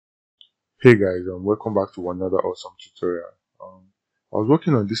Hey guys, welcome back to another awesome tutorial. I was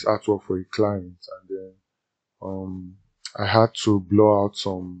working on this artwork for a client, and then I had to blow out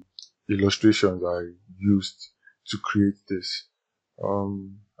some illustrations I used to create this.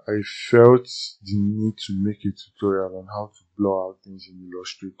 I felt the need to make a tutorial on how to blow out things in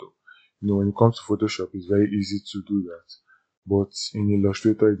Illustrator. When it comes to Photoshop, it's very easy to do that, but in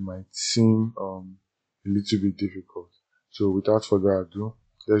Illustrator, it might seem a little bit difficult. So without further ado,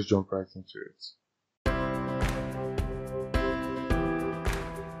 let's jump right into it.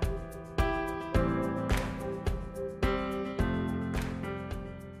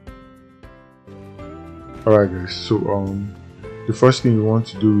 Alright guys, so the first thing you want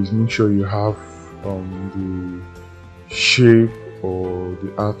to do is make sure you have the shape or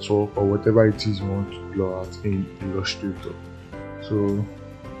the artwork or whatever it is you want to blow out in Illustrator. So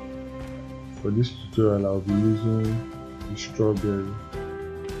for this tutorial I'll be using the strawberry.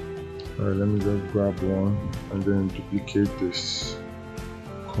 Alright, let me just grab one and then duplicate this.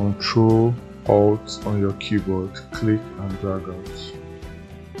 Control Alt on your keyboard, click and drag out.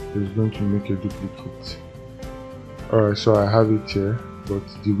 It's going to make a duplicate. Alright, so I have it here, but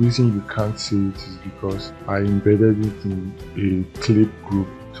the reason you can't see it is because I embedded it in a clip group.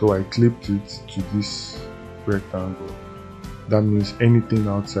 So I clipped it to this rectangle. That means anything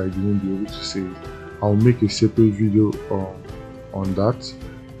outside you won't be able to see it. I'll make a separate video on that,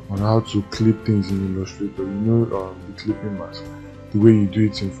 on how to clip things in Illustrator. The clipping mask. The way you do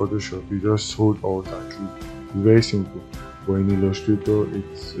it in Photoshop, you just hold Alt and click. It's very simple. But in Illustrator,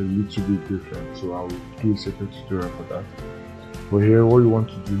 it's a little bit different, so I will do a separate tutorial for that. But here, what you want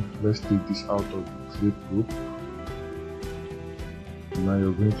to do, let's take this out of the clip group. And now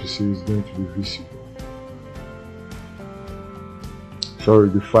you're going to see it's going to be visible. Sorry,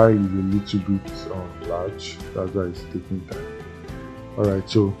 the file is a little bit large, that's why it's taking time. Alright,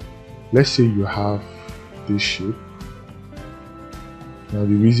 so let's say you have this shape. Now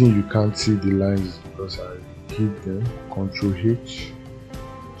the reason you can't see the lines is because I hit them, Ctrl H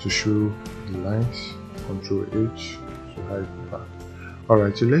to show the lines, Ctrl H to hide the back.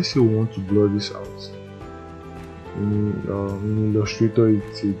 Alright, so let's say we want to blur this out. In Illustrator,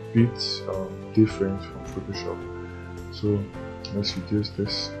 it's a bit different from Photoshop. So let's reduce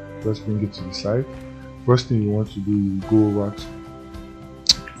this, let's bring it to the side. First thing you want to do is go over to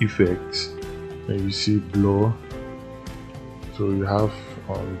Effects, and you see Blur. So you have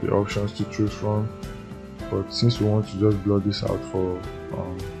the options to choose from. But since we want to just blur this out for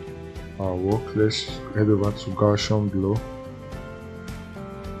our work, let's head over to Gaussian blur.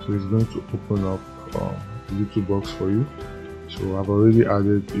 So it's going to open up a little box for you. So I've already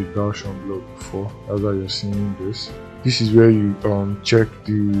added a Gaussian blur before, that's why you're seeing this. This is where you check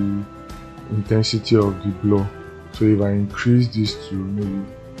the intensity of the blur. So if I increase this to maybe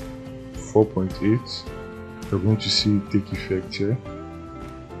 4.8, you're going to see it take effect here.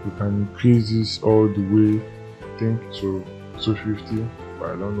 You can increase this all the way, I think, to 250,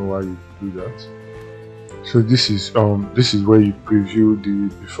 but I don't know why you do that. So this is where you preview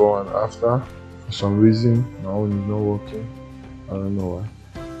the before and after. For some reason my own is not working, I don't know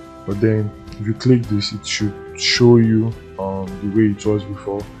why. But then if you click this, it should show you the way it was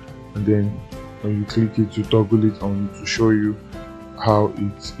before, and then when you click it to toggle it on to show you how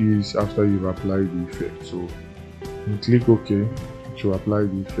it is after you've applied the effect. So you click OK to apply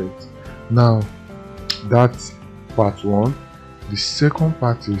the effect. Now that's part one. The second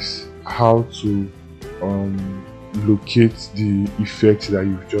part is how to locate the effect that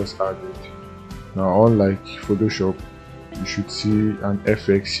you've just added. Now, unlike Photoshop, you should see an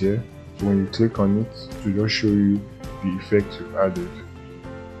FX here. So when you click on it, to just show you the effect you've added.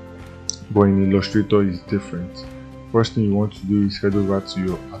 But in Illustrator, it's different. First thing you want to do is head over to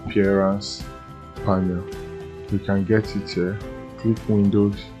your appearance panel. You can get it here. Click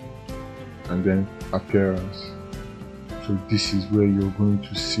Windows and then Appearance. So this is where you're going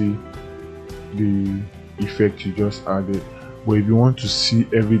to see the effect you just added. But if you want to see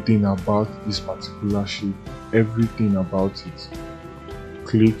everything about this particular shape, everything about it,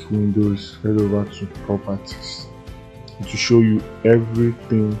 click Windows, head over to Properties, and to show you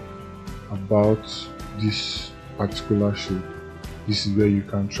everything about this particular shape. This is where you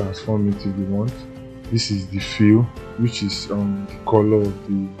can transform it if you want. This is the fill, which is the color of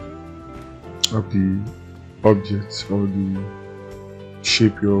the object or the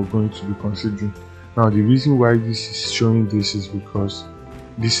shape you're going to be considering. Now the reason why this is showing this is because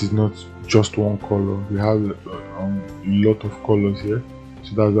this is not just one color. We have a lot of colors here,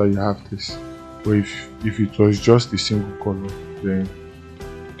 so that's why you have this. But if it was just a single color, then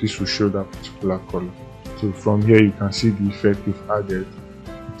this will show that particular color. So from here you can see the effect you've added.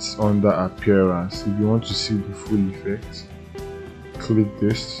 it's under appearance. If you want to see the full effect, click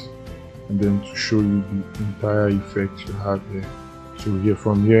this, and then to show you the entire effect you have here. So here,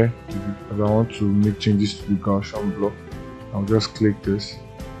 from here, if I want to make changes to the Gaussian block, I'll just click this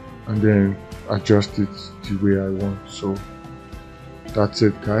and then adjust it the way I want. So that's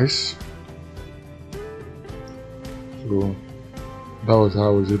it, guys. So that was how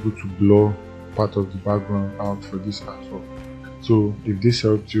I was able to blur part of the background out for this artwork. So if this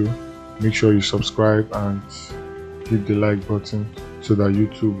helped you, make sure you subscribe and hit the like button so that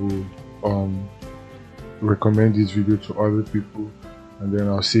YouTube will recommend this video to other people, and then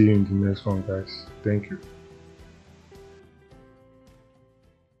I'll see you in the next one, guys. Thank you.